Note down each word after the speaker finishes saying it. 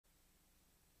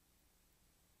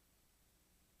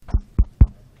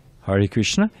Hare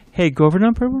Krishna. Hey,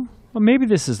 Govardhana Prabhu. Well, maybe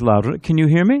this is louder. Can you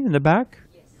hear me in the back?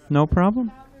 Yes. No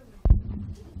problem?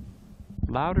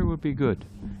 Louder would be good.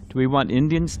 Do we want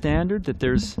Indian standard that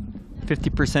there's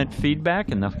 50% feedback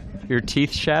and your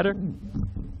teeth shatter?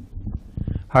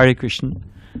 Hare Krishna.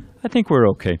 I think we're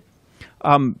okay.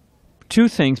 Two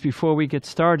things before we get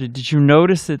started. Did you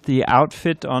notice that the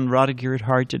outfit on Radha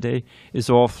Giriraj today is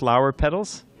all flower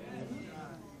petals?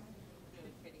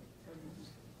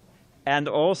 And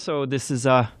also, this is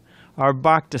our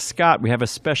Bhakta Scott. We have a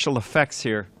special effects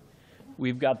here.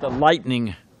 We've got the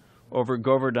lightning over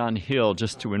Govardhana Hill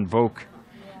just to invoke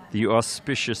the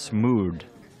auspicious mood.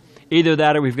 Either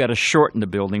that or we've got a short in the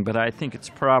building, but I think it's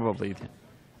probably...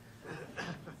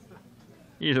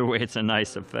 Either way, it's a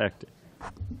nice effect.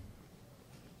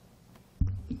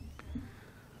 Give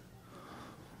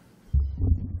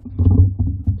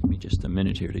me just a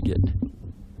minute here to get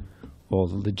all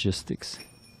the logistics.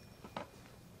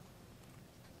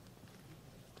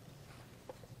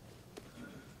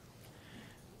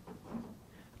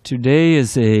 Today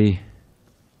is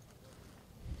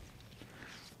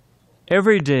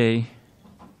every day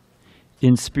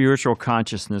in spiritual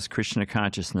consciousness, Krishna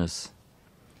consciousness,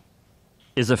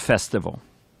 is a festival.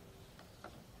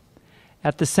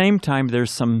 At the same time,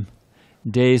 there's some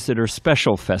days that are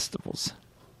special festivals.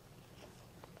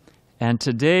 And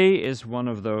today is one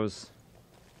of those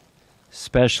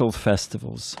special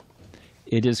festivals.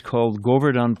 It is called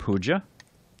Govardhana Puja.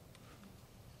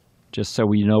 Just so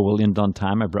we know we'll end on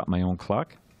time, I brought my own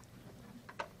clock.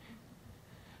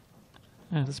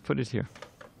 Let's put it here.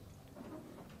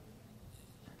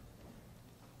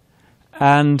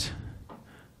 And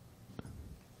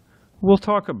we'll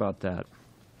talk about that.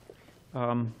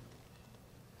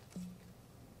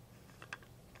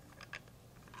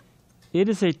 It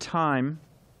is a time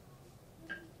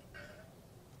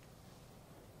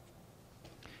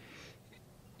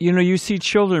you see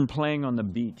children playing on the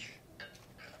beach.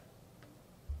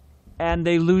 And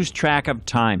they lose track of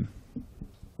time.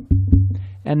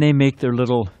 And they make their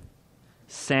little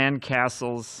sand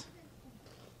castles.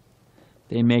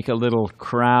 They make a little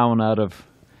crown out of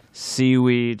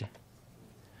seaweed.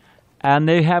 And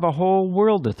they have a whole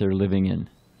world that they're living in.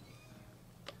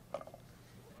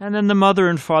 And then the mother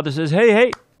and father says, hey,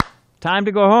 time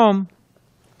to go home.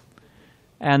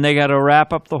 And they got to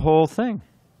wrap up the whole thing.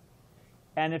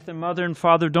 And if the mother and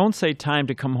father don't say time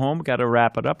to come home, got to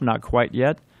wrap it up, not quite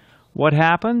yet, what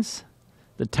happens?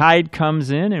 The tide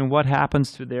comes in, and what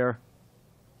happens to their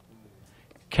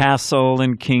castle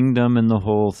and kingdom and the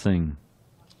whole thing?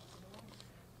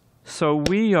 So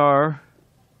we are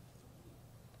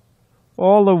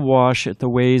all awash at the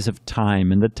ways of time,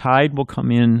 and the tide will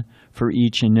come in for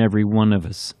each and every one of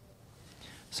us.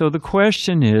 So the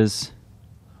question is,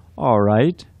 all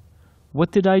right,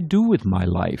 what did I do with my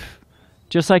life?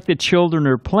 Just like the children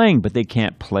are playing, but they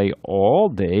can't play all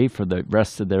day for the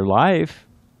rest of their life.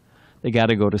 They got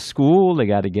to go to school, they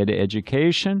got to get an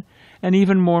education, and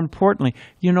even more importantly,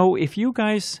 if you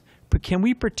guys, can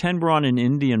we pretend we're on an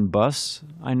Indian bus?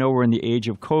 I know we're in the age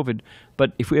of COVID, but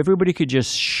if everybody could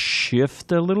just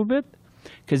shift a little bit,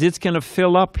 because it's going to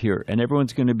fill up here, and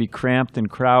everyone's going to be cramped and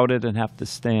crowded and have to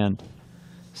stand.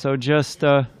 So just...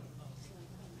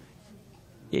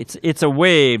 It's a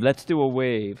wave. Let's do a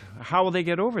wave. How will they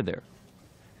get over there?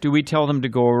 Do we tell them to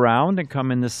go around and come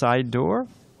in the side door?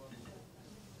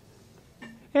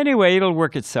 Anyway, it'll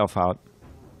work itself out.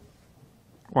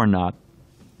 Or not.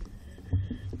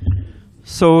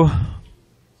 So,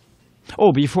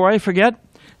 before I forget,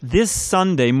 this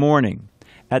Sunday morning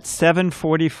at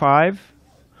 7:45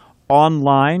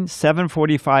 online,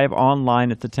 7:45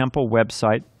 online at the temple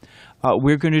website,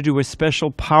 we're going to do a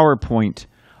special PowerPoint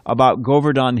about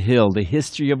Govardhana Hill, the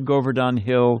history of Govardhana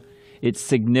Hill, its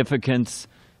significance.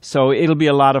 So it'll be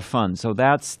a lot of fun. So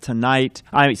that's tonight.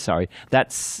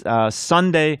 That's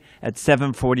Sunday at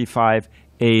 7:45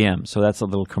 a.m. So that's a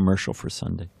little commercial for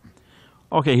Sunday.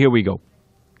 Okay, here we go.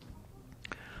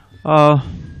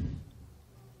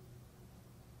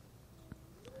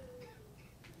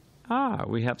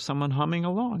 We have someone humming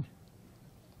along.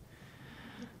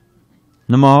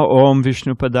 Namo Om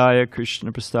Vishnu Padaya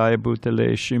Krishna Prastaya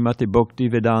Bhutale Srimati Bhakti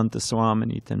Vedanta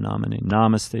Swami Namane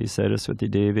Namaste Saraswati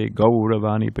Devi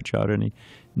Gauravani Pacharani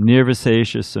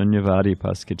Nirvasesha Sunyavadi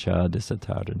Paskacha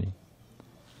Desatarani.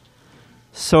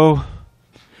 So,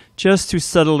 just to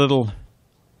set a little,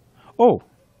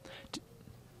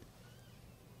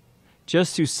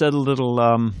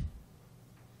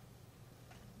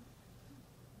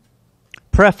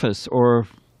 preface or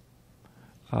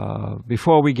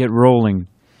before we get rolling,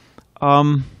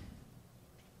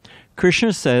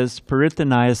 Krishna says,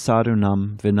 Paritanaya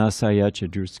sadhunam vinasaya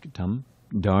chadurskitam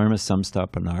dharma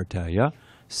samstapanartaya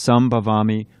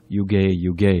sambhavami yuge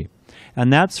yuge.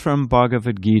 And that's from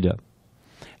Bhagavad Gita.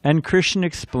 And Krishna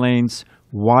explains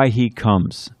why he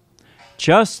comes.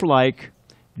 Just like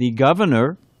the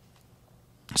governor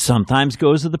sometimes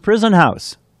goes to the prison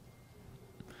house,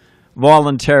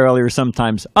 voluntarily or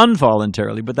sometimes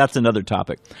involuntarily, but that's another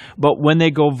topic. But when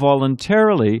they go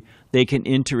voluntarily, they can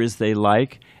enter as they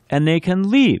like, and they can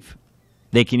leave.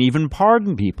 They can even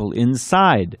pardon people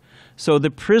inside. So the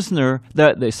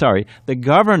the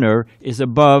governor is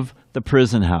above the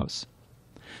prison house.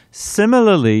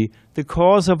 Similarly, the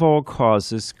cause of all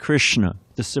causes, Krishna,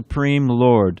 the Supreme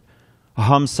Lord,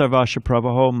 Aham sarvasha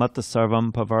prabhaho mata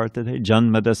sarvam pavartate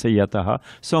janmadasa yataha.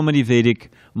 So many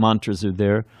Vedic mantras are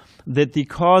there. That the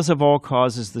cause of all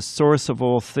causes, the source of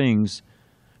all things,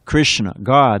 Krishna,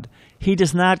 God, he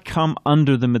does not come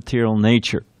under the material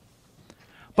nature.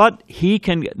 But he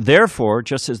can, therefore,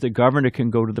 just as the governor can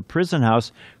go to the prison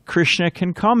house, Krishna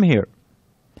can come here.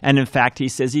 And in fact, he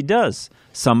says he does.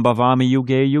 Sambhavami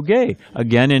yuge yuge.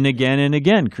 Again and again and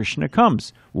again, Krishna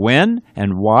comes. When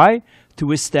and why?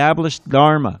 To establish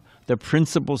dharma, the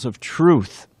principles of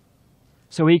truth.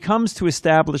 So he comes to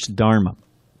establish dharma.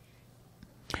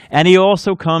 And he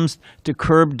also comes to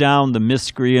curb down the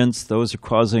miscreants, those who are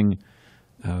causing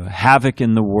havoc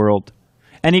in the world.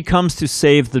 And he comes to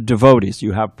save the devotees.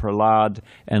 You have Prahlad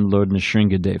and Lord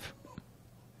Nrsingadev.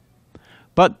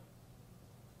 But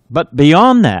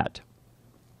beyond that,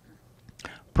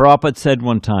 Prabhupada said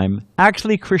one time,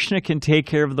 actually Krishna can take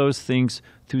care of those things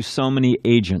through so many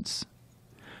agents.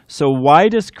 So why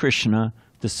does Krishna,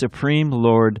 the Supreme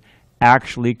Lord,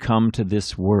 actually come to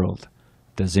this world?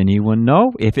 Does anyone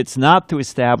know? If it's not to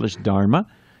establish dharma,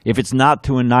 if it's not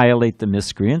to annihilate the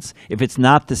miscreants, if it's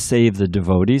not to save the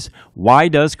devotees, why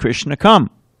does Krishna come?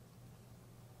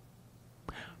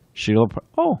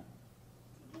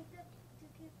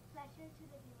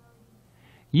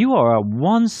 You are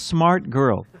one smart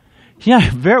girl. Yeah,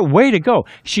 way to go.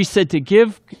 She said to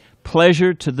give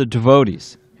pleasure to the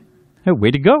devotees. Hey,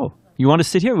 way to go. You want to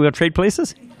sit here? We want to trade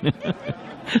places?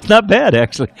 It's not bad,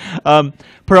 actually.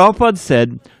 Prabhupada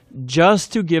said,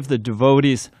 just to give the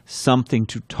devotees something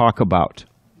to talk about.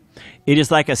 It is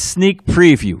like a sneak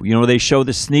preview. You know, they show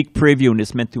the sneak preview, and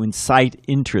it's meant to incite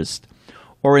interest.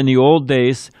 Or in the old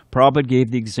days, Prabhupada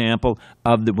gave the example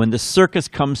of when the circus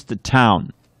comes to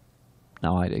town.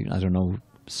 Now, I don't know,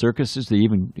 circuses, they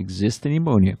even exist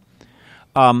anymore.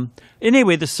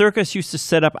 Anyway, the circus used to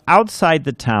set up outside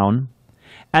the town,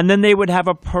 and then they would have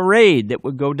a parade that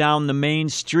would go down the main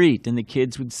street, and the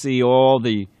kids would see all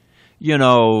the,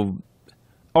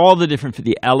 all the different,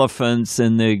 the elephants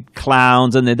and the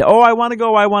clowns, and I want to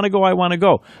go, I want to go, I want to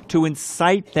go, to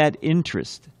incite that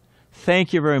interest.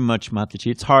 Thank you very much,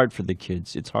 Mataji. It's hard for the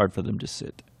kids. It's hard for them to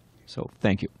sit. So,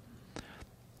 thank you.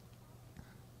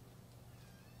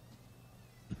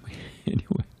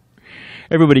 Anyway,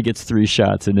 everybody gets 3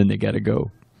 shots, and then they got to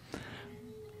go.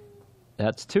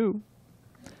 That's 2.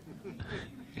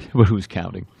 But who's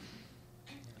counting?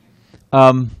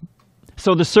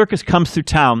 So the circus comes through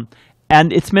town,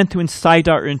 and it's meant to incite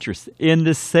our interest. In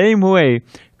the same way,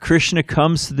 Krishna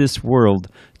comes to this world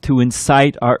to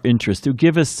incite our interest, to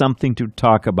give us something to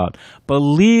talk about.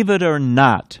 Believe it or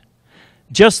not,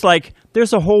 just like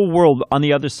there's a whole world on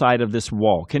the other side of this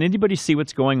wall. Can anybody see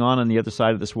what's going on the other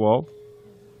side of this wall?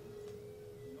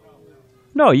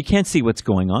 No, you can't see what's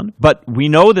going on. But we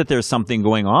know that there's something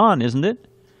going on, isn't it?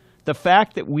 The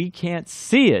fact that we can't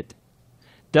see it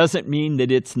doesn't mean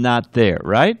that it's not there,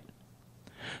 right?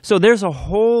 So there's a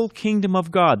whole kingdom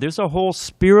of God. There's a whole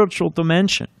spiritual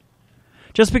dimension.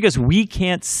 Just because we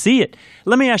can't see it.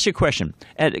 Let me ask you a question,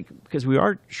 because we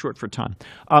are short for time.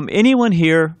 Anyone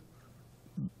here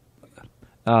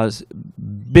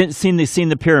seen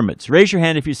the pyramids? Raise your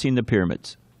hand if you've seen the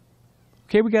pyramids.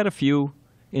 Okay, we got a few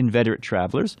inveterate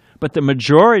travelers, but the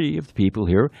majority of the people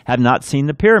here have not seen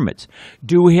the pyramids.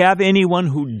 Do we have anyone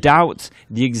who doubts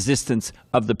the existence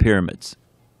of the pyramids?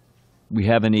 We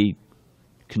have any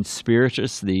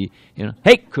conspiracists?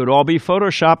 Hey, could all be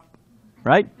Photoshop,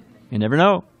 right? You never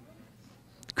know.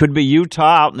 Could be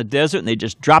Utah out in the desert, and they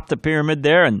just dropped the pyramid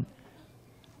there and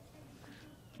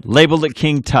labeled it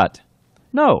King Tut.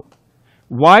 No.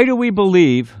 Why do we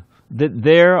believe that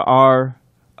there are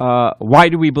why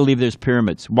do we believe there's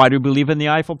pyramids? Why do we believe in the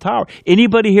Eiffel Tower?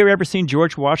 Anybody here ever seen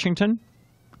George Washington?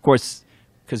 Of course,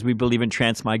 because we believe in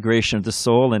transmigration of the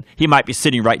soul, and he might be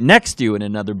sitting right next to you in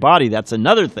another body. That's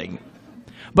another thing.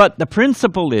 But the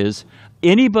principle is,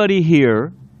 anybody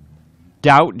here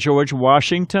doubt George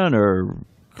Washington, or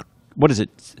what is it?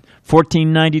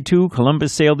 1492,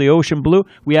 Columbus sailed the ocean blue.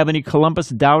 We have any Columbus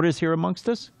doubters here amongst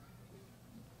us?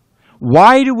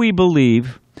 Why do we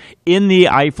believe in the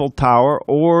Eiffel Tower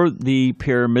or the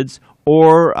pyramids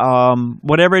or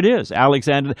whatever it is,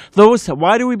 Alexander?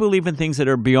 Why do we believe in things that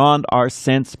are beyond our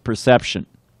sense perception?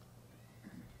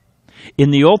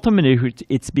 In the ultimate,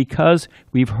 it's because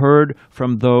we've heard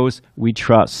from those we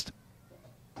trust.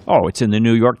 Oh, it's in the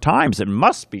New York Times. It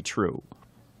must be true.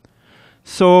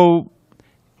 So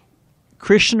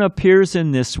Krishna appears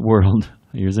in this world.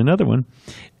 Here's another one.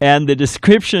 And the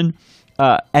description,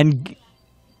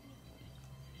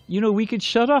 we could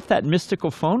shut off that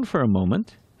mystical phone for a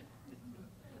moment.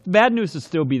 Bad news will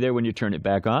still be there when you turn it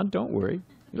back on. Don't worry.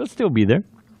 It'll still be there.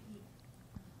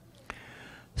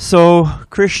 So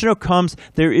Krishna comes,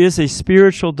 there is a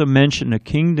spiritual dimension, a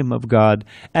kingdom of God,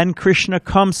 and Krishna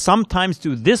comes sometimes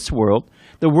to this world.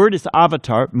 The word is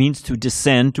avatar, means to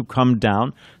descend, to come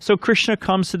down. So Krishna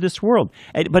comes to this world.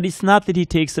 But it's not that he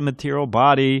takes a material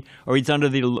body or he's under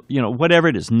the, whatever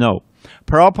it is. No.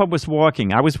 Prabhupada was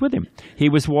walking. I was with him. He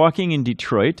was walking in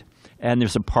Detroit, and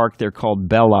there's a park there called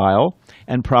Belle Isle,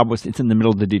 and it's in the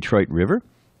middle of the Detroit River.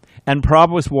 And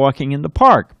Prabhupada was walking in the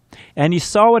park. And he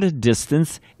saw at a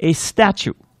distance a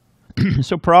statue.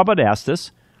 So Prabhupada asked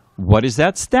us, what is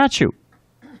that statue?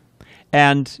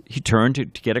 And he turned to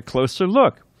get a closer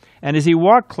look. And as he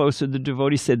walked closer, the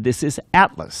devotee said, this is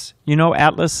Atlas. You know,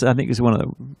 Atlas, I think, is one of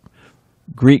the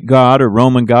Greek god or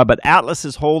Roman god, but Atlas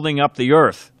is holding up the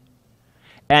earth.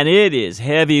 And it is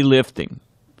heavy lifting.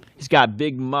 He's got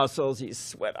big muscles, he's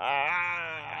sweat,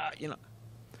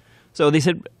 So they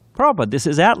said, Prabhupada, this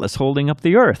is Atlas holding up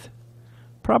the earth.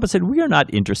 Prabhupada said, we are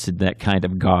not interested in that kind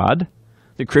of God.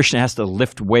 That Krishna has to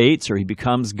lift weights or he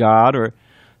becomes God.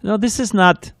 No, this is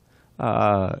not.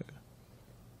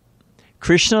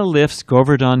 Krishna lifts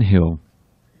Govardhana Hill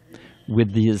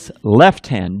with his left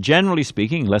hand. Generally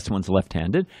speaking, unless one's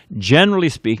left-handed, generally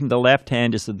speaking, the left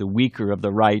hand is the weaker of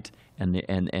the right and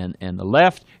the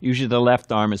left. Usually the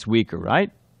left arm is weaker, right?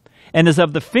 And is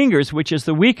of the fingers, which is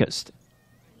the weakest.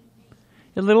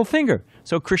 A little finger.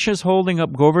 So Krishna's holding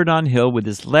up Govardhana Hill with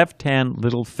his left hand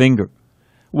little finger.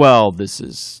 Well, this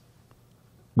is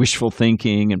wishful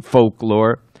thinking and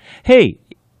folklore. Hey,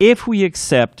 if we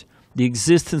accept the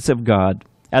existence of God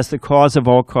as the cause of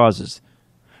all causes,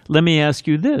 let me ask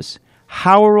you this.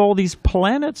 How are all these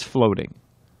planets floating?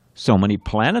 So many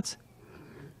planets.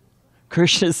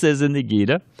 Krishna says in the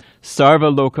Gita,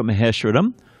 Sarva Loka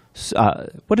Maheshwaram.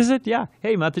 What is it? Yeah.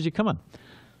 Hey, Mataji, come on.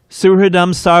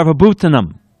 Suhridam Sarva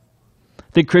Bhutanam.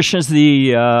 That Krishna is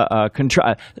the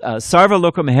Sarva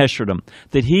Loka Maheshwaram.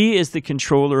 That he is the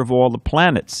controller of all the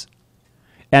planets.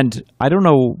 And I don't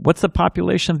know, what's the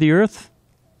population of the Earth?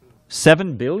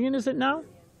 7 billion, is it now?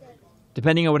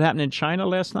 Depending on what happened in China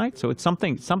last night. So it's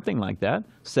something like that,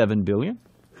 7 billion.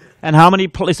 And how many,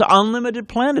 it's unlimited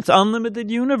planets, unlimited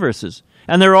universes.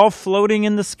 And they're all floating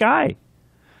in the sky.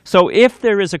 So if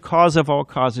there is a cause of all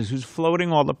causes who's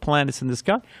floating all the planets in the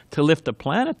sky, to lift a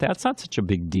planet, that's not such a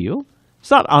big deal.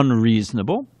 It's not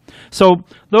unreasonable. So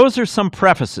those are some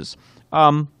prefaces.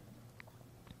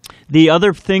 The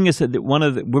other thing is that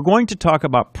we're going to talk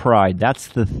about pride. That's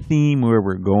the theme where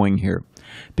we're going here.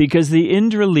 Because the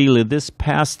Indra Leela, this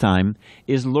pastime,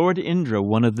 is Lord Indra,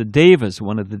 one of the devas,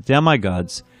 one of the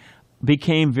demigods,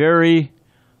 became very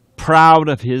proud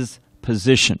of his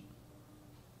position.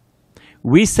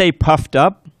 We say puffed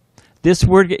up. This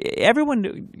word,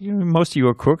 everyone, most of you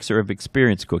are cooks or have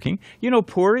experienced cooking. You know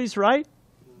puris, right?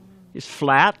 It's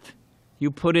flat.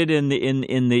 You put it in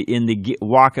the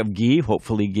wok of ghee,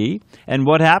 hopefully ghee, and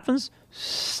what happens?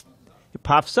 It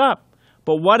puffs up.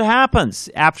 But what happens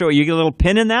after you get a little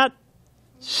pin in that?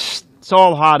 It's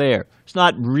all hot air. It's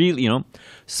not really,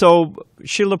 So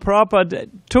Srila Prabhupada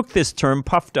took this term,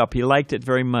 puffed up. He liked it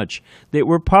very much. They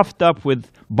were puffed up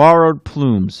with borrowed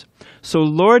plumes. So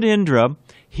Lord Indra,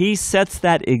 he sets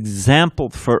that example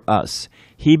for us.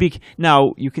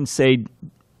 Now, you can say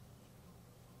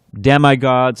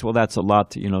demigods. Well, that's a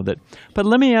lot, that. But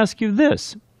let me ask you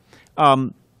this.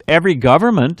 Every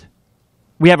government,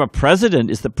 we have a president.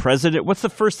 Is the president, what's the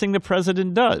first thing the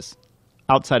president does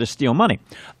outside of steal money?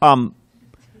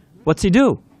 What's he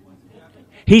do?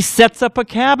 He sets up a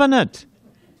cabinet,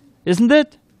 isn't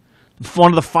it?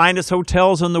 One of the finest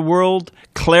hotels in the world,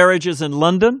 Claridge's in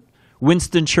London.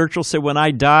 Winston Churchill said, when I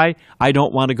die, I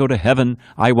don't want to go to heaven.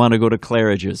 I want to go to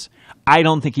Claridge's. I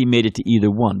don't think he made it to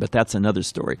either one, but that's another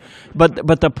story. But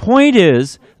the point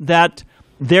is that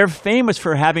they're famous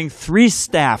for having 3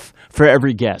 staff for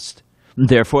every guest.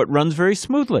 Therefore, it runs very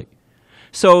smoothly.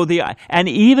 So and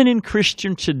even in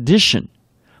Christian tradition,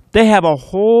 they have a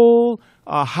whole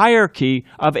hierarchy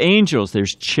of angels.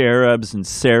 There's cherubs and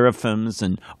seraphims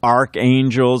and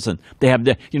archangels, and they have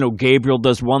Gabriel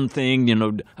does one thing,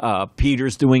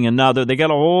 Peter's doing another. They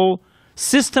got a whole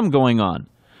system going on.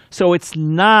 So it's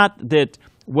not that,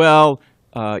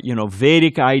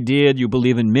 Vedic idea, you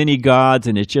believe in many gods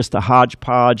and it's just a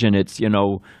hodgepodge and it's,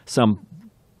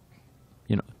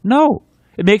 no.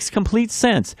 It makes complete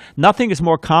sense. Nothing is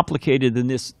more complicated than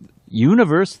this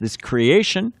universe, this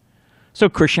creation. So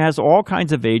Krishna has all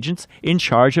kinds of agents in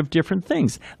charge of different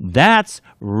things. That's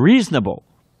reasonable.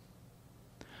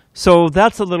 So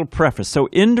that's a little preface. So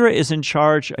Indra is in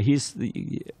charge. He's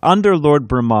under Lord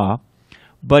Brahma,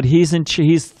 but he's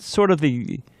sort of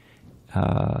the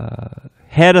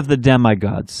head of the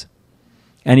demigods,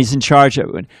 and he's in charge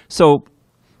of it. So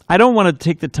I don't want to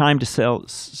take the time to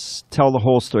tell the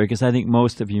whole story because I think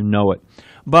most of you know it.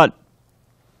 But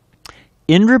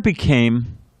Indra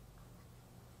became,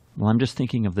 I'm just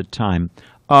thinking of the time.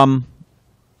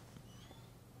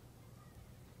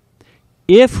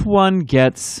 If one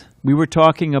gets, we were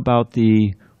talking about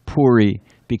the Puri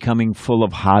becoming full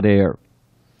of hot air.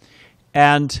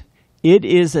 And it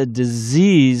is a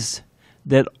disease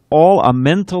a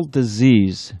mental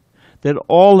disease that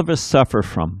all of us suffer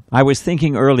from. I was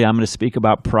thinking earlier, I'm going to speak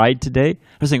about pride today.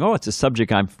 I was thinking, it's a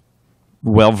subject I'm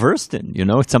well versed in.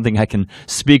 It's something I can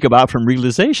speak about from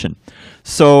realization.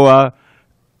 So,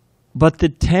 but the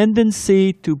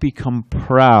tendency to become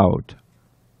proud.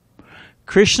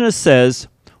 Krishna says,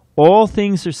 all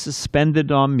things are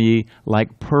suspended on me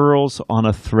like pearls on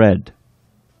a thread.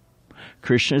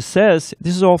 Krishna says,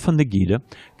 this is all from the Gita,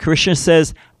 Krishna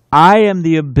says, I am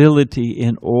the ability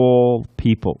in all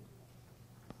people.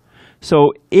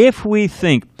 So if we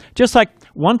think, just like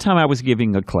one time I was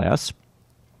giving a class,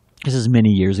 this is many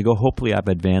years ago, hopefully I've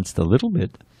advanced a little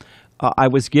bit. I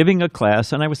was giving a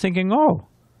class and I was thinking,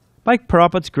 by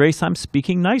Prabhupada's grace, I'm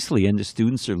speaking nicely and the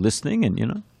students are listening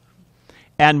and,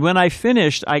 And when I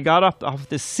finished, I got up off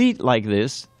the seat like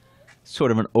this,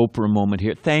 sort of an Oprah moment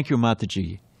here. Thank you,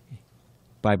 Mataji.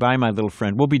 Bye-bye, my little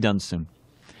friend. We'll be done soon.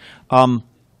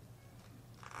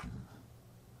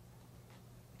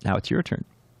 Now it's your turn.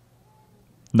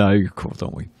 No, you're cool,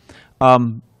 don't we?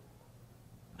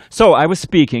 So I was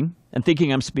speaking and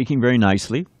thinking I'm speaking very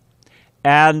nicely.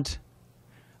 And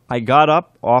I got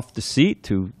up off the seat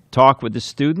to talk with the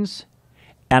students,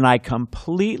 and I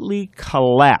completely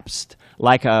collapsed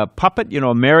like a puppet,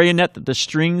 a marionette that the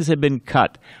strings had been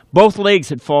cut. Both legs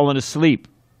had fallen asleep.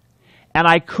 And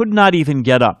I could not even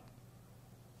get up.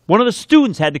 One of the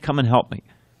students had to come and help me.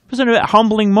 It was a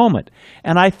humbling moment.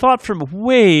 And I thought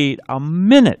wait a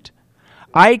minute.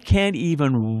 I can't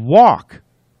even walk.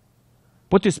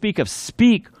 What to speak of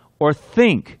speak or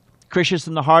think. Krishna's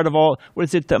in the heart of all. What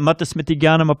is it? Mata smriti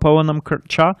jnanam apohanam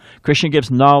cha. Krishna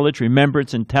gives knowledge,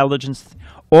 remembrance, intelligence.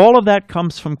 All of that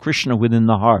comes from Krishna within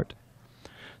the heart.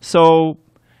 So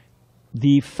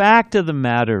the fact of the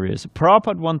matter is,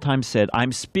 Prabhupada one time said,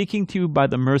 I'm speaking to you by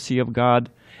the mercy of God,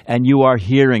 and you are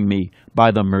hearing me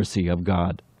by the mercy of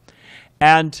God.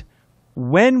 And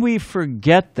when we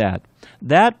forget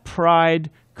that pride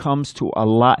comes to a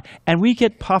lot. And we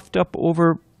get puffed up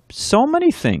over so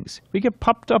many things. We get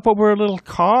puffed up over a little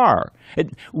car.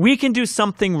 We can do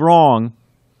something wrong.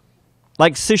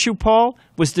 Like Sishupal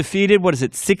was defeated,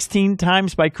 16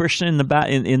 times by Krishna in the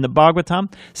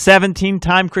Bhagavatam? 17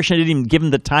 times Krishna didn't even give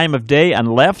him the time of day and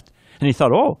left. And he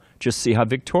thought, just see how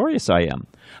victorious I am.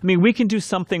 I mean, we can do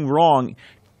something wrong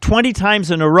 20 times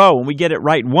in a row, and we get it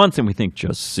right once, and we think,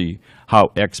 just see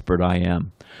how expert I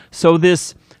am. So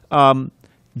the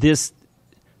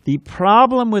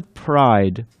problem with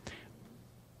pride,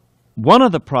 one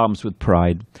of the problems with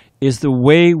pride is the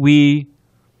way we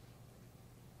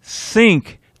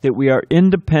think that we are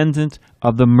independent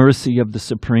of the mercy of the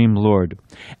Supreme Lord.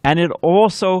 And it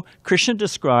also, Krishna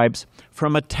describes,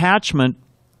 from attachment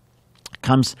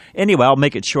comes, anyway, I'll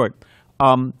make it short.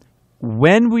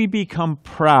 When we become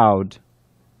proud,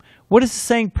 what is the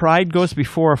saying? Pride goes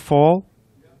before a fall?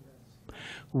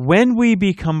 When we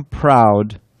become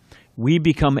proud, we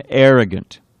become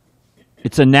arrogant.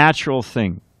 It's a natural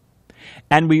thing.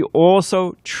 And we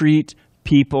also treat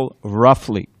people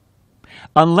roughly.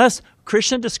 Unless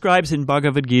Krishna describes in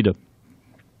Bhagavad Gita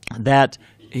that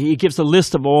he gives a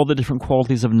list of all the different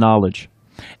qualities of knowledge.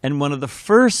 And one of the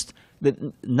first,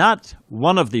 not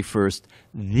one of the first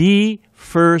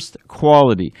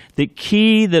quality, the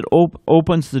key that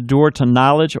opens the door to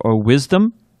knowledge or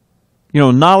wisdom.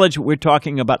 Knowledge, we're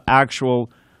talking about actual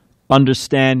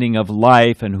understanding of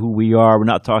life and who we are. We're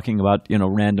not talking about,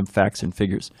 random facts and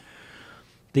figures.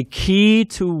 The key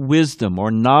to wisdom or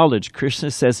knowledge,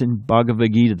 Krishna says in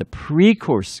Bhagavad Gita, the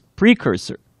precursor,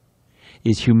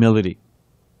 is humility.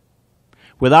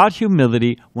 Without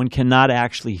humility, one cannot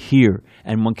actually hear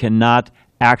and one cannot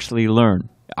actually learn.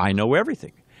 I know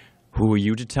everything. Who are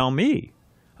you to tell me?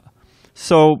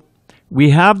 So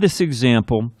we have this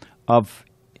example of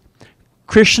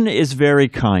Krishna is very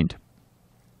kind.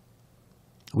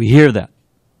 We hear that.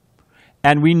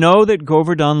 And we know that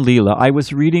Govardhana Leela, I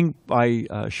was reading by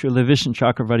Srila Vishnu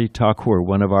Chakravarti Thakur,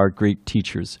 one of our great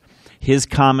teachers, his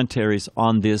commentaries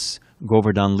on this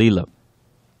Govardhana Leela.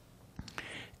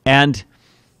 And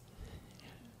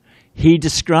he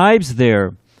describes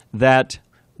there that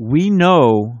we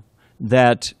know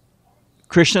that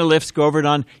Krishna lifts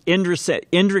Govardhan,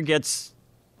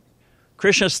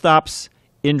 Krishna stops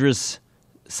Indra's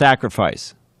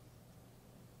sacrifice.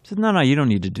 He says, no, you don't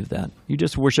need to do that. You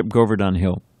just worship Govardhan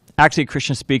Hill. Actually,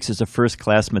 Krishna speaks as a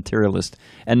first-class materialist.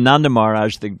 And Nanda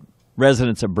Maharaj, the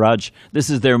residents of Braj, this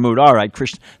is their mood. All right,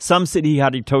 Krishna, some siddhi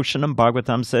haritoshanam,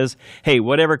 Bhagavatam says, hey,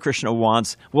 whatever Krishna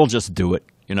wants, we'll just do it.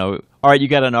 All right, you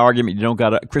got an argument, you don't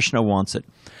got it. Krishna wants it.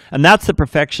 And that's the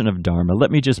perfection of Dharma.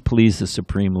 Let me just please the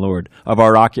Supreme Lord of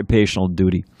our occupational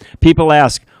duty. People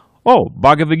ask, oh,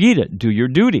 Bhagavad Gita, do your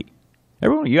duty.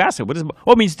 Everyone, you ask it,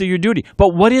 it means do your duty.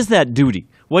 But what is that duty?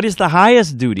 What is the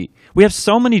highest duty? We have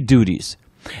so many duties.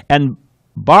 And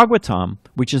Bhagavatam,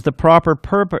 which is the proper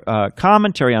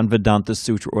commentary on Vedanta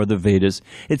Sutra or the Vedas,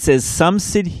 it says,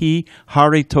 samsiddhi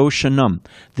haritoshanam.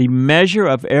 The measure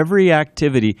of every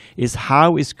activity is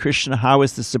how is Krishna, how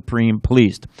is the Supreme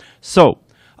pleased. So,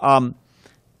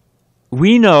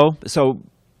 we know,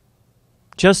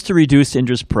 just to reduce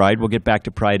Indra's pride, we'll get back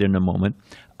to pride in a moment,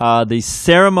 the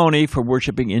ceremony for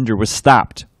worshiping Indra was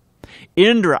stopped.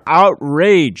 Indra,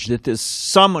 outraged that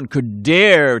someone could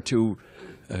dare to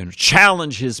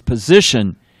challenge his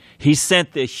position, he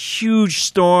sent the huge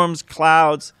storms,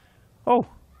 clouds,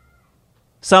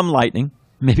 some lightning,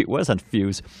 maybe it wasn't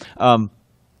fuse.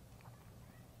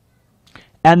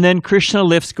 And then Krishna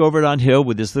lifts Govardhan Hill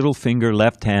with his little finger,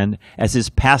 left hand, as his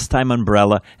pastime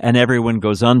umbrella, and everyone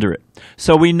goes under it.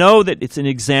 So we know that it's an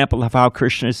example of how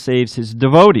Krishna saves his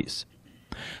devotees.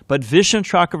 But Vishnu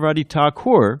Chakravarti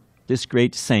Thakur, this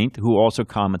great saint who also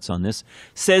comments on this,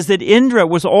 says that Indra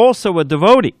was also a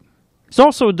devotee. He's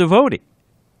also a devotee.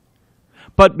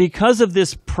 But because of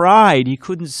this pride, he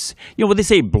couldn't, what they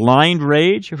say, blind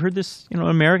rage. You've heard this, in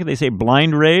America, they say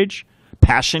blind rage,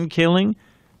 passion killing.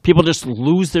 People just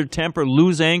lose their temper,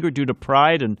 lose anger due to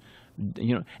pride and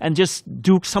just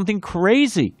do something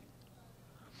crazy.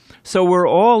 So we're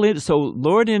all in. So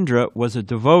Lord Indra was a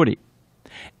devotee.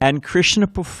 And Krishna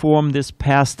performed this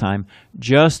pastime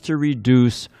just to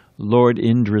reduce Lord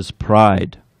Indra's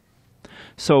pride.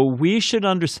 So we should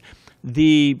understand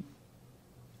the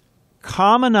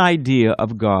common idea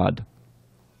of God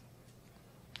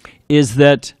is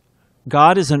that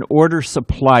God is an order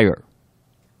supplier.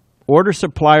 Order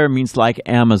supplier means like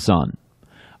Amazon.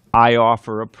 I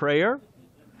offer a prayer,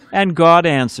 and God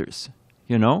answers,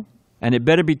 and it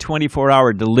better be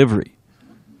 24-hour delivery.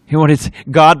 It's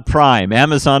God Prime,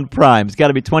 Amazon Prime. It's got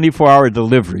to be 24-hour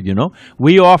delivery,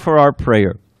 We offer our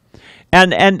prayer.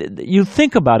 And you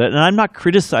think about it, and I'm not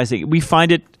criticizing it. We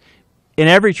find it in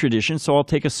every tradition, so I'll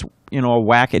take a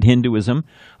whack at Hinduism.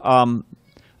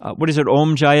 What is it?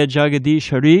 Om Jaya Jagadish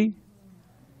Hari?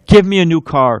 Give me a new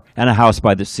car and a house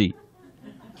by the sea.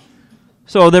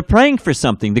 So they're praying for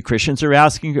something. The Christians are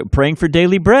praying for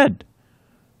daily bread.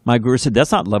 My guru said,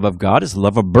 that's not love of God, it's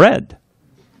love of bread.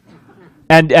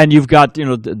 And you've got,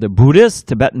 the Buddhists,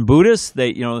 Tibetan Buddhists,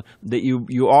 that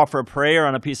you offer a prayer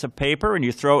on a piece of paper and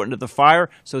you throw it into the fire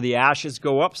so the ashes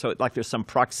go up, so like there's some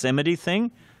proximity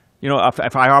thing.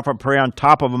 If I offer a prayer on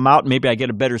top of a mountain, maybe I get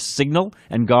a better signal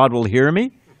and God will hear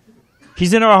me.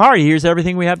 He's in our heart. He hears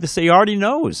everything we have to say. He already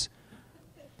knows.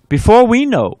 Before we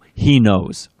know, he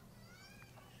knows.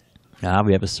 Now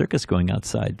we have a circus going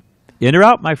outside. In or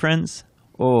out, my friends?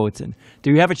 Oh, it's in.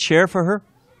 Do you have a chair for her?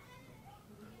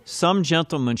 Some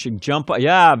gentleman should jump up.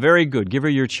 Yeah, very good. Give her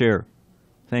your chair.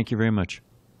 Thank you very much.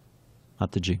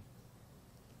 Mataji.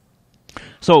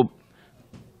 So,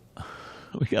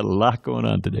 we got a lot going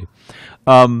on today.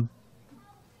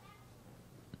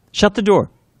 Shut the door.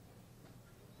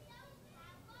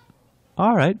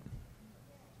 All right.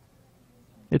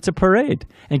 It's a parade.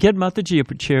 And get Mataji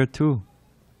a chair too.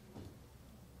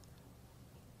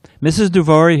 Mrs.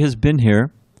 Duvari has been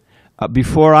here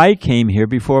before I came here,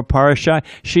 before Parashai.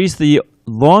 She's the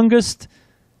longest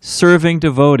serving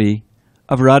devotee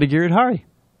of Radha Giridhari.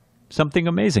 Something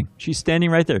amazing. She's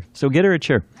standing right there. So get her a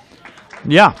chair.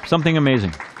 Yeah, something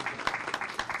amazing.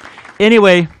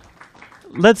 Anyway,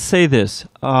 let's say this.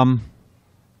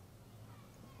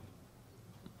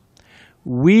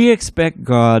 We expect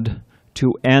God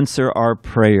to answer our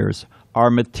prayers, our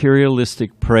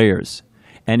materialistic prayers.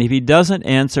 And if he doesn't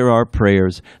answer our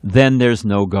prayers, then there's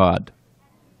no God.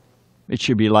 It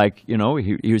should be like,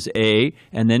 here's A,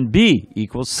 and then B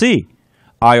equals C.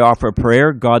 I offer a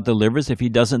prayer, God delivers. If he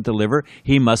doesn't deliver,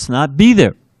 he must not be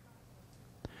there.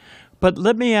 But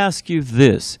let me ask you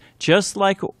this. Just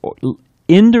like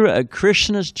Indra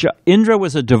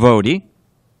was a devotee,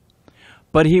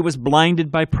 but he was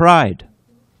blinded by pride.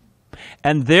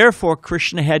 And therefore,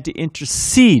 Krishna had to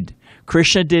intercede.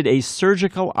 Krishna did a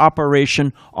surgical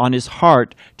operation on his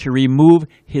heart to remove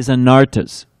his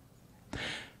anarthas.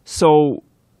 So,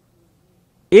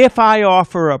 if I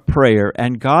offer a prayer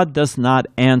and God does not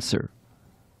answer,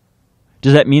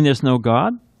 does that mean there's no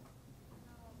God?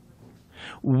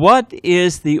 What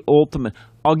is the ultimate?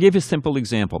 I'll give you a simple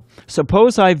example.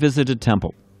 Suppose I visit a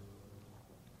temple,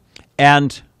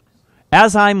 and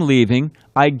as I'm leaving,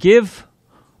 I give,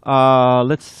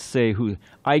 let's say who,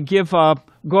 I give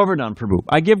Govardhana Prabhu.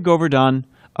 I give Govardhana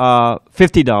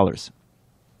 $50.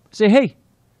 Say, hey,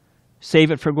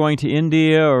 save it for going to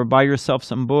India or buy yourself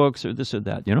some books or this or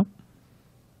that,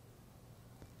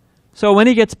 So when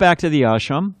he gets back to the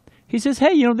ashram, he says,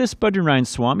 hey, this Badrinarayan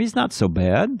Swami, he's not so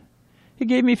bad. He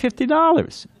gave me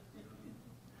 $50.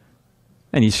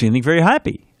 And he's feeling very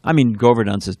happy. I mean,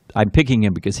 Govardhana says, I'm picking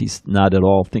him because he's not at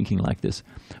all thinking like this.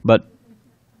 But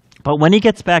when he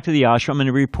gets back to the ashram and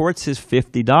he reports his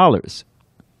 $50,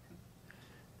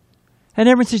 and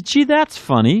everyone says, gee, that's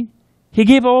funny. He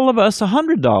gave all of us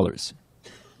 $100.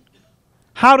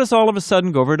 How does all of a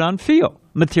sudden Govardhana feel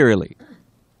materially?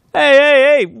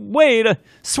 Hey, wait,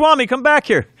 Swami, come back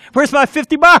here. Where's my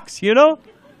 $50,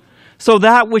 So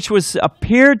that which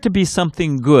appeared to be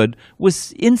something good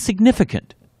was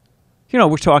insignificant.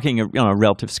 We're talking on a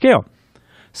relative scale.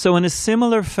 So in a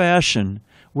similar fashion,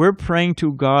 we're praying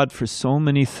to God for so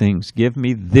many things. Give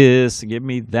me this, give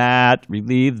me that,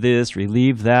 relieve this,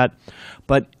 relieve that.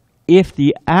 But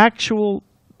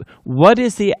what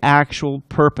is the actual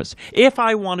purpose? If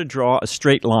I want to draw a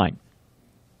straight line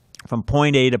from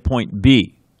point A to point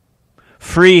B,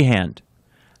 freehand,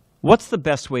 what's the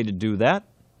best way to do that?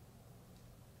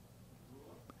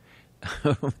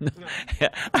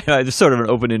 It's sort of an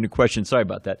open-ended question. Sorry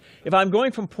about that. If I'm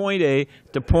going from point A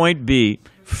to point B,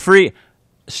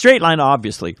 straight line,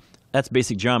 obviously, that's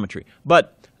basic geometry.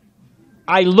 But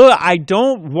I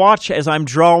don't watch as I'm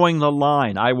drawing the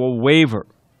line. I will waver.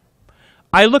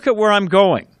 I look at where I'm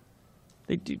going.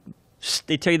 They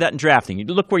tell you that in drafting. You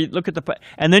look at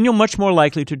and then you're much more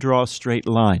likely to draw a straight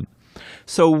line.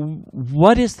 So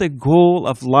what is the goal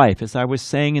of life? As I was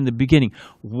saying in the beginning,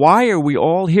 why are we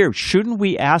all here? Shouldn't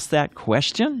we ask that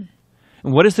question?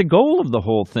 And what is the goal of the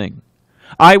whole thing?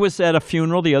 I was at a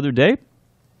funeral the other day.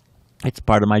 It's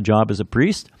part of my job as a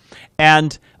priest.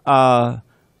 And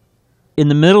in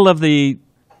the middle of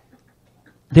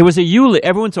there was a eulogy.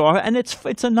 Everyone's all, and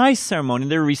it's a nice ceremony.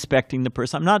 They're respecting the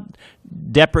person. I'm not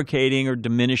deprecating or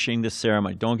diminishing the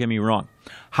ceremony. Don't get me wrong.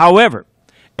 However,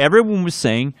 everyone was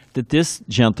saying that this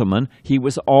gentleman, he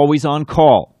was always on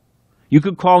call. You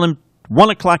could call him 1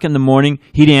 o'clock in the morning,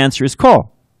 he'd answer his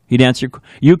call.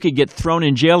 You could get thrown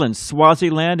in jail in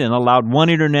Swaziland and allowed one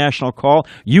international call.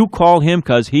 You call him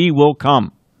because he will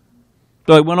come.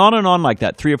 So it went on and on like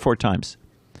that 3 or 4 times.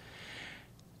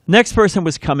 Next person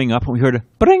was coming up and we heard a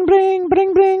bring, bring,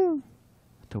 bring, bring.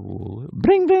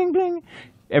 Bring, bring, bring.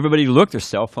 Everybody looked, their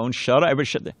cell phones shut off. Everybody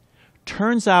shut the...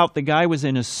 Turns out the guy was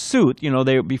in a suit.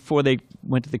 Before they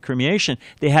went to the cremation,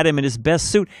 they had him in his best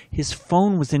suit. His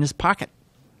phone was in his pocket.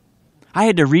 I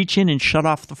had to reach in and shut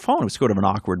off the phone. It was sort of an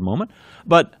awkward moment.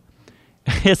 But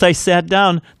as I sat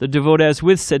down, the devotee I was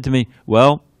with said to me,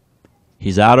 well,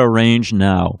 he's out of range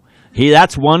now.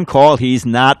 That's one call he's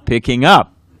not picking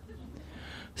up.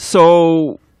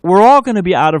 So we're all going to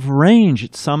be out of range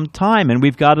at some time, and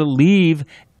we've got to leave,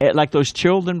 like those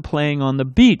children playing on the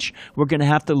beach. We're going to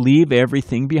have to leave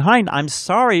everything behind. I'm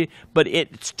sorry, but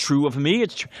it's true of me.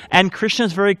 And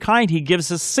Krishna's very kind. He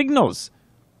gives us signals.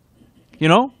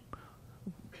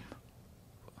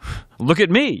 Look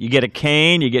at me. You get a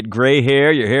cane, you get gray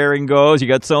hair, your hearing goes, you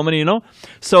got so many,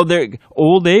 So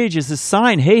old age is a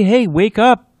sign. Hey, wake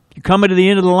up. You're coming to the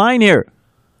end of the line here.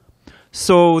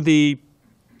 So the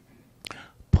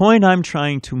point I'm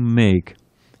trying to make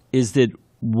is that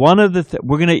one of the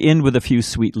we're going to end with a few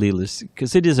sweet leelas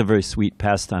because it is a very sweet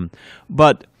pastime.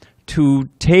 But to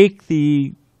take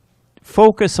the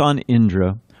focus on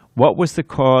Indra, what was the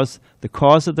cause? The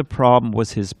cause of the problem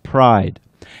was his pride.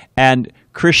 And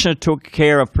Krishna took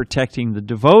care of protecting the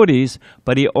devotees,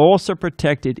 but he also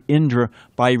protected Indra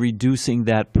by reducing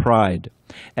that pride.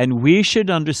 And we should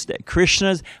understand,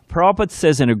 Prabhupada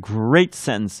says in a great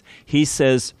sentence, he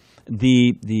says,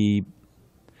 the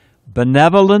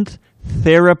benevolent,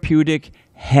 therapeutic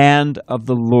hand of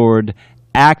the Lord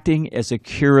acting as a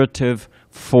curative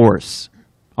force.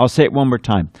 I'll say it one more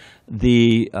time.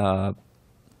 The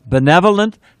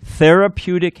benevolent,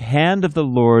 therapeutic hand of the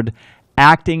Lord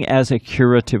acting as a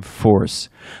curative force.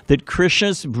 That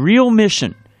Krishna's real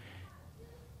mission,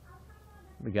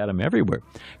 we got him everywhere.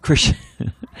 Krishna.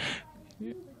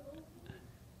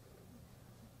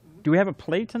 Do we have a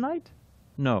play tonight?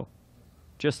 No.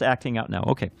 Just acting out now.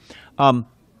 Okay.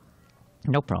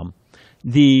 No problem.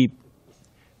 The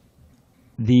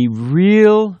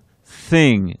real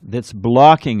thing that's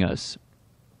blocking us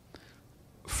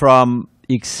from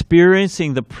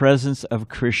experiencing the presence of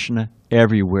Krishna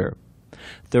everywhere,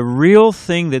 the real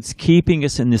thing that's keeping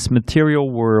us in this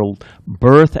material world,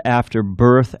 birth after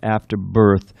birth after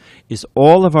birth, is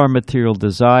all of our material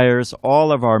desires,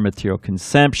 all of our material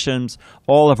conceptions,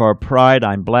 all of our pride.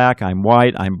 I'm black, I'm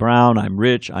white, I'm brown, I'm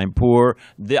rich, I'm poor,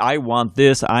 I want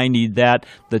this, I need that.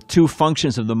 The two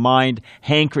functions of the mind,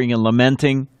 hankering and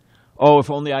lamenting. Oh,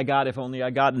 if only I got, if only I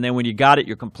got. And then when you got it,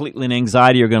 you're completely in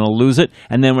anxiety, you're going to lose it.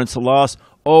 And then when it's a loss,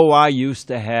 oh, I used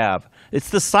to have. It's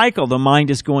the cycle the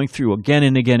mind is going through again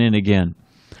and again and again.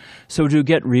 So to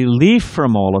get relief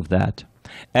from all of that,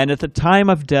 and at the time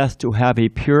of death to have a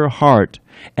pure heart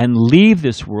and leave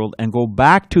this world and go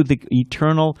back to the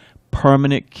eternal,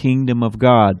 permanent kingdom of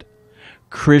God,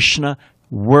 Krishna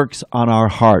works on our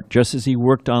heart. Just as he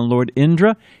worked on Lord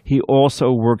Indra, he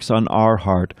also works on our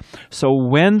heart. So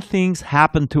when things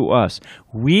happen to us,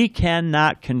 we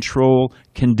cannot control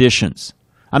conditions.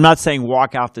 I'm not saying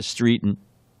walk out the street and,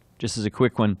 just as a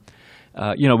quick one,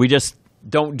 we just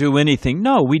don't do anything.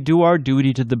 No, we do our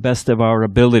duty to the best of our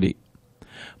ability.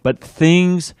 But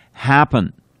things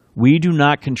happen. We do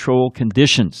not control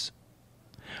conditions.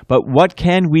 But what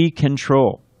can we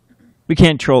control? We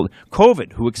can't control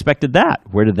COVID. Who expected that?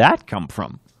 Where did that come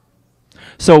from?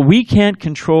 So we can't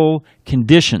control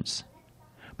conditions.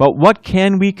 But what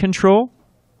can we control?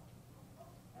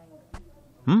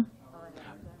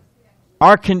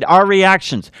 Our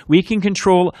reactions. We can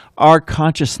control our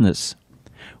consciousness.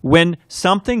 When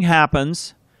something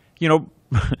happens,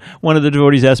 one of the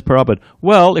devotees asked Prabhupada,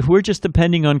 well, if we're just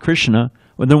depending on Krishna,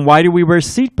 well, then why do we wear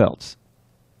seatbelts?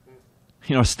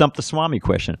 Stump the Swami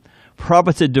question.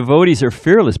 Prabhupada said devotees are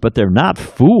fearless, but they're not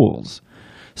fools.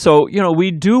 So, we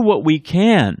do what we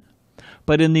can.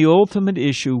 But in the ultimate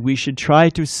issue, we should try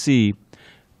to see,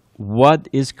 what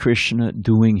is Krishna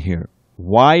doing here?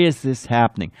 Why is this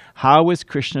happening? How is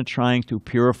Krishna trying to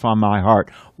purify my heart?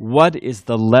 What is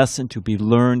the lesson to be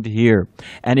learned here?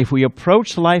 And if we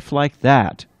approach life like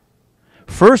that,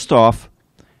 first off,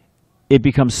 it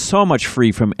becomes so much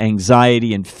free from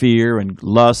anxiety and fear and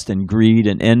lust and greed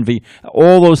and envy,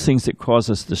 all those things that cause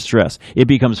us distress. It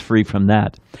becomes free from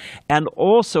that. And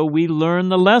also we learn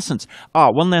the lessons.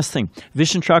 One last thing.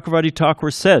 Vishnu Chakravarti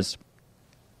Thakur says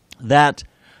that,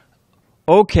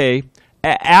 okay,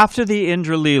 after the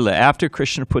Indra Leela, after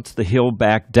Krishna puts the hill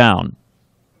back down,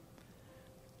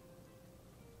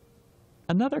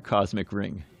 another cosmic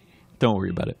ring. Don't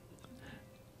worry about it.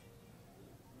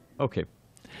 Okay.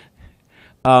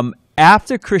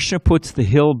 After Krishna puts the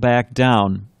hill back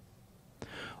down,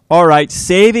 all right,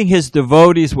 saving his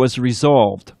devotees was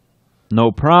resolved.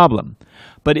 No problem.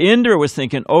 But Indra was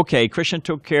thinking, okay, Krishna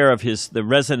took care of the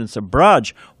residents of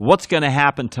Braj. What's going to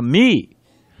happen to me?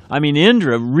 I mean,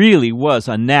 Indra really was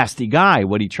a nasty guy,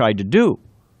 what he tried to do.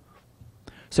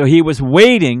 So he was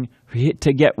waiting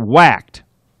to get whacked.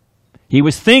 He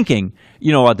was thinking,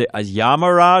 as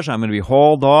Yamaraj, I'm going to be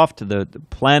hauled off to the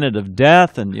planet of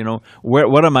death, and,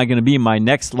 what am I going to be in my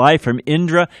next life? From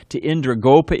Indra to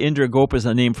Indragopa. Indragopa is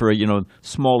a name for a,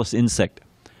 smallest insect.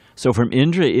 So from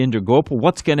Indra to Indragopa,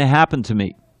 what's going to happen to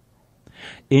me?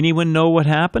 Anyone know what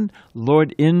happened?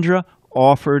 Lord Indra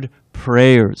offered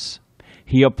prayers.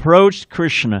 He approached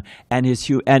Krishna, and if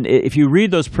you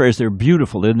read those prayers, they're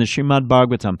beautiful in the Srimad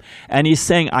Bhagavatam. And he's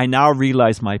saying, I now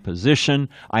realize my position.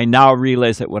 I now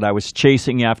realize that what I was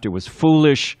chasing after was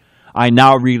foolish. I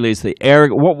now realize the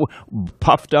arrogant,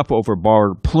 puffed up over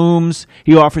borrowed plumes.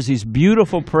 He offers these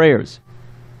beautiful prayers.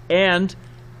 And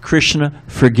Krishna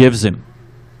forgives him.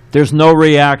 There's no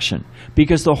reaction.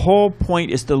 Because the whole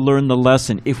point is to learn the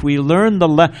lesson. If we learn the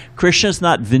lesson, Krishna's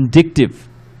not vindictive.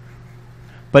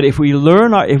 But if we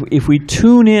learn, if we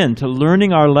tune in to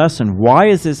learning our lesson, why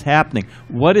is this happening?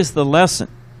 What is the lesson?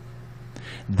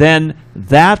 Then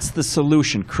that's the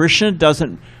solution. Krishna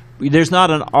doesn't There's not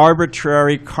an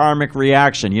arbitrary karmic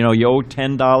reaction. You know, you owe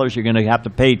 $10, you're going to have to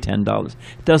pay $10.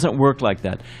 It doesn't work like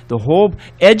that. The whole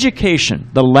education,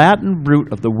 the Latin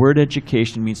root of the word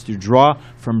education means to draw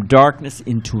from darkness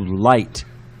into light.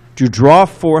 To draw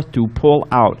forth, to pull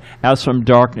out, as from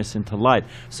darkness into light.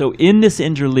 So in this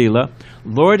Indra Leela,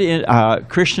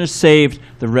 Krishna saved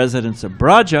the residents of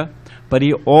Braja, but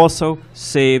he also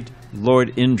saved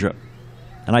Lord Indra.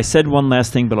 And I said one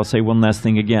last thing, but I'll say one last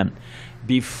thing again.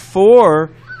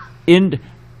 Before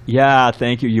yeah,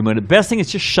 thank you, Yuma. The best thing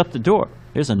is just shut the door.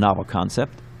 There's a novel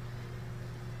concept.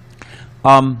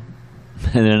 And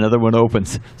then another one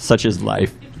opens. Such is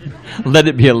life. Let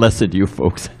it be a lesson to you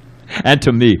folks. And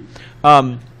to me.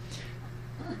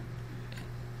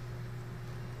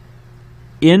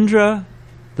 Indra,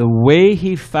 the way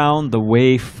he found the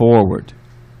way forward.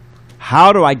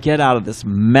 How do I get out of this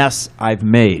mess I've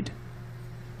made?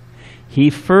 He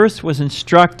first was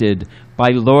instructed by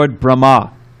Lord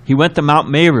Brahma. He went to Mount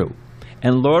Meru,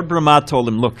 and Lord Brahma told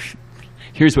him, look,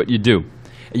 here's what you do.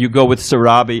 You go with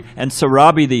Sarabi, and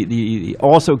Sarabi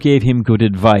also gave him good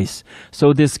advice.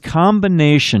 So this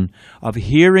combination of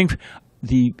hearing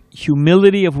the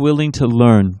humility of willing to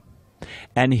learn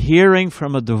and hearing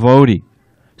from a devotee,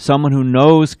 someone who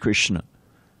knows Krishna,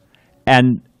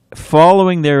 and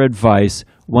following their advice,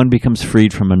 one becomes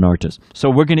freed from anarthas. So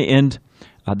we're going to end.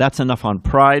 That's enough on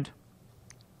pride.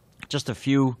 Just a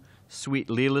few sweet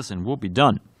leelas and we'll be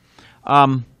done.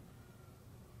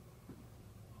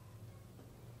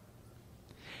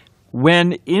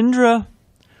 When Indra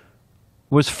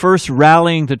was first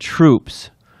rallying the troops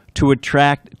to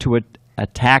attack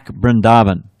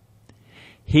Vrindavan,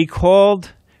 he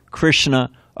called Krishna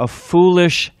a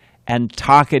foolish and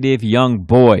talkative young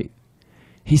boy.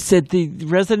 He said, the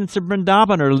residents of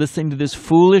Vrindavan are listening to this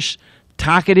foolish,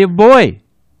 talkative boy.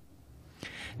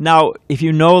 Now, if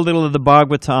you know a little of the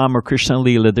Bhagavatam or Krishna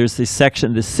Leela, there's this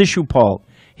section, the Sishupal.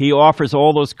 He offers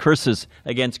all those curses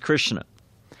against Krishna.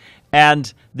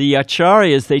 And the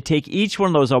acharyas, they take each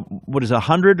one of those,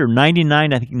 100 or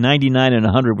 99? I think 99 and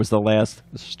 100 was the last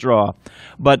straw.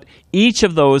 But each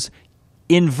of those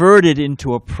inverted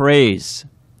into a praise.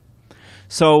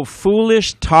 So,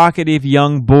 foolish, talkative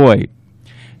young boy.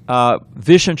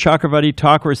 Vishnu Chakravarti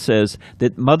Thakur says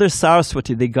that Mother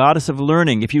Saraswati, the goddess of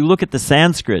learning, if you look at the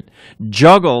Sanskrit,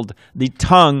 juggled the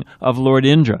tongue of Lord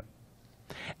Indra.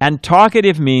 And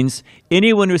talkative means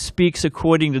anyone who speaks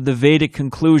according to the Vedic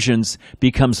conclusions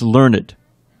becomes learned.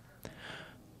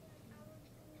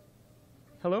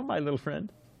 Hello, my little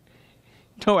friend.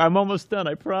 No, I'm almost done,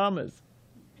 I promise.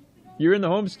 You're in the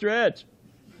home stretch.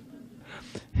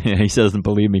 Yeah, he doesn't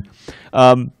believe me.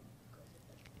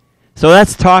 So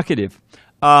that's talkative.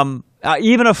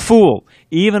 Even a fool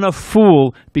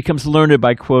becomes learned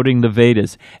by quoting the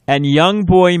Vedas. And young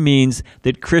boy means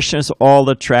that Krishna's all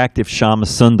attractive Shama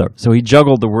Sundar. So he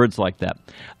juggled the words like that.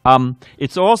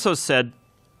 It's also said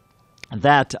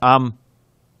that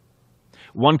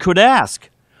one could ask,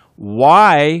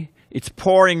 why it's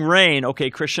pouring rain? Okay,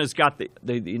 Krishna's got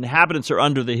the inhabitants are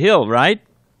under the hill, right?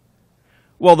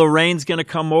 Well, the rain's going to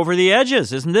come over the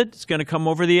edges, isn't it? It's going to come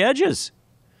over the edges.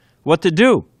 What to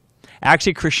do?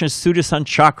 Actually, Krishna's Sudarshan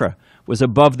Chakra was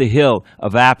above the hill,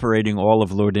 evaporating all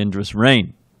of Lord Indra's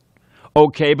rain.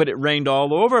 Okay, but it rained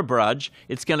all over Braj.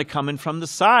 It's going to come in from the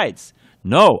sides.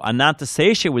 No,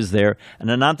 Anantasesha was there,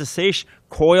 and Anantasesha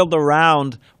coiled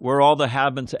around where all the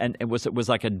inhabitants, and it was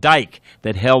like a dike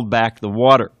that held back the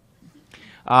water.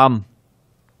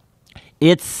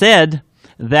 It's said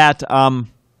that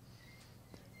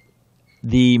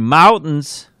the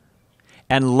mountains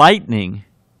and lightning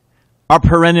are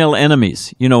perennial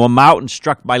enemies. You know, a mountain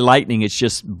struck by lightning, it's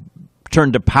just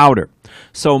turned to powder.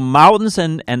 So mountains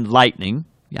and lightning,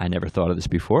 I never thought of this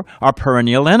before, are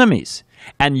perennial enemies.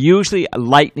 And usually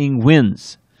lightning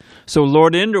wins. So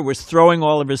Lord Indra was throwing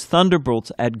all of his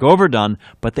thunderbolts at Govardhan,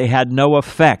 but they had no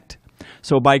effect.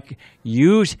 So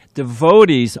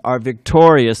devotees are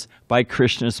victorious by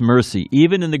Krishna's mercy.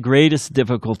 Even in the greatest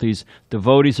difficulties,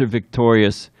 devotees are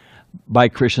victorious by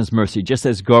Krishna's mercy, just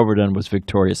as Govardhan was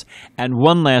victorious. And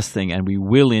one last thing, and we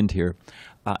will end here,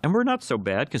 and we're not so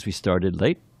bad because we started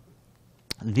late.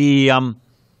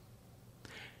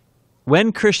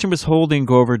 When Krishna was holding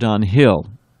Govardhan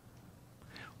Hill,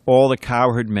 all the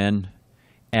cowherd men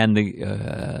and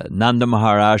the Nanda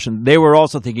Maharaj, and they were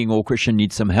also thinking, oh, Krishna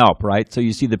needs some help, right? So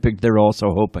you see the picture, they're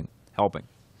also helping.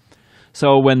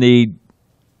 So when the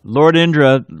Lord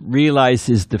Indra realized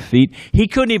his defeat, he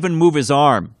couldn't even move his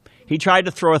arm. He tried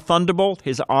to throw a thunderbolt.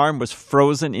 His arm was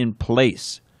frozen in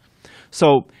place.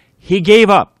 So he gave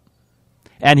up.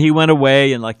 And he went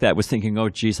away and like that, was thinking, oh,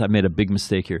 geez, I made a big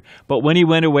mistake here. But when he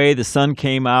went away, the sun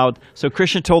came out. So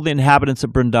Krishna told the inhabitants of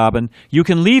Vrindavan, you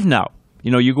can leave now.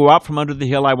 You go out from under the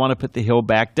hill. I want to put the hill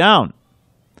back down.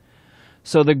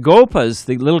 So the Gopas,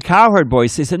 the little cowherd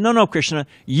boys, they said, no, Krishna,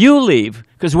 you leave,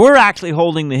 because we're actually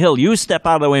holding the hill. You step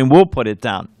out of the way and we'll put it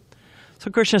down. So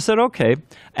Krishna said, okay.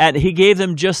 And he gave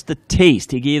them just the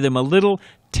taste. He gave them a little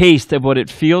taste of what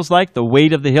it feels like, the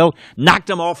weight of the hill, knocked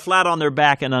them all flat on their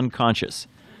back and unconscious.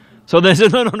 So they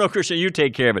said, no, Krishna, you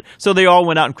take care of it. So they all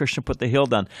went out and Krishna put the hill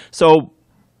down. So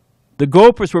the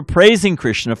Gopas were praising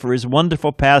Krishna for his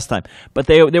wonderful pastime. But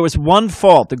there was one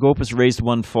fault. The Gopas raised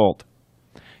one fault.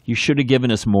 You should have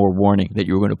given us more warning that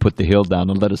you were going to put the hill down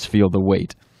and let us feel the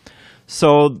weight.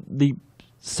 So the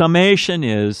summation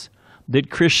is that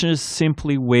Krishna is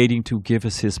simply waiting to give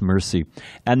us his mercy.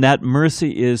 And that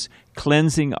mercy is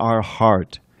cleansing our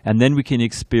heart. And then we can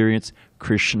experience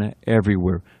Krishna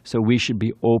everywhere. So we should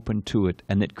be open to it.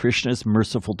 And that Krishna is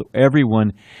merciful to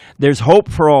everyone. There's hope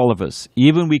for all of us.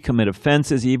 Even we commit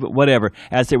offenses, even whatever.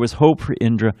 As there was hope for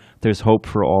Indra, there's hope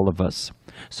for all of us.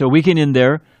 So we can end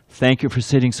there. Thank you for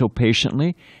sitting so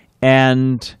patiently.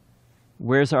 And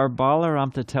where's our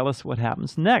Balaram to tell us what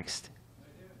happens next?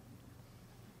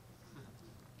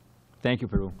 Thank you,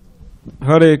 Prabhu.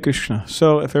 Hare Krishna.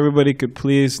 So if everybody could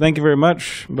please, thank you very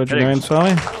much, Badrinarayan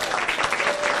Swami.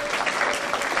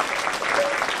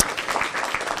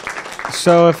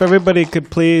 So if everybody could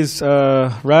please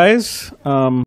rise.